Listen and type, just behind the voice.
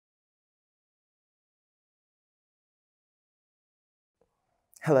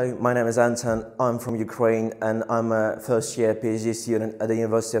Hello, my name is Anton. I'm from Ukraine and I'm a first-year PhD student at the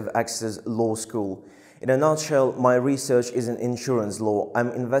University of Exeter's Law School. In a nutshell, my research is in insurance law.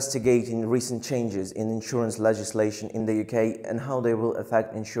 I'm investigating recent changes in insurance legislation in the UK and how they will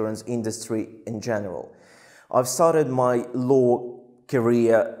affect insurance industry in general. I've started my law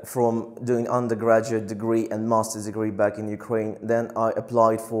career from doing undergraduate degree and master's degree back in Ukraine. Then I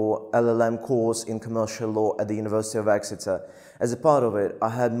applied for LLM course in commercial law at the University of Exeter. As a part of it, I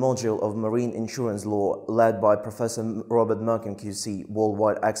had module of marine insurance law led by Professor Robert Merkin QC,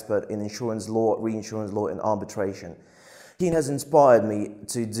 worldwide expert in insurance law, reinsurance law and arbitration. He has inspired me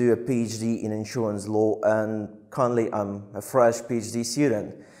to do a PhD in insurance law, and currently I'm a fresh PhD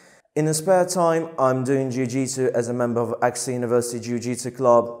student. In the spare time, I'm doing Jiu-Jitsu as a member of Exeter University Jiu-Jitsu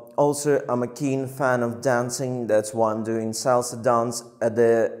Club. Also, I'm a keen fan of dancing. That's why I'm doing salsa dance at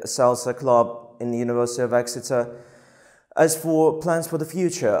the Salsa Club in the University of Exeter. As for plans for the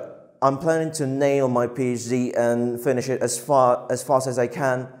future, I'm planning to nail my PhD and finish it as fast as I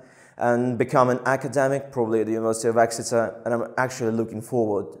can and become an academic, probably at the University of Exeter, and I'm actually looking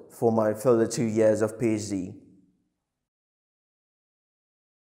forward for my further 2 years of PhD.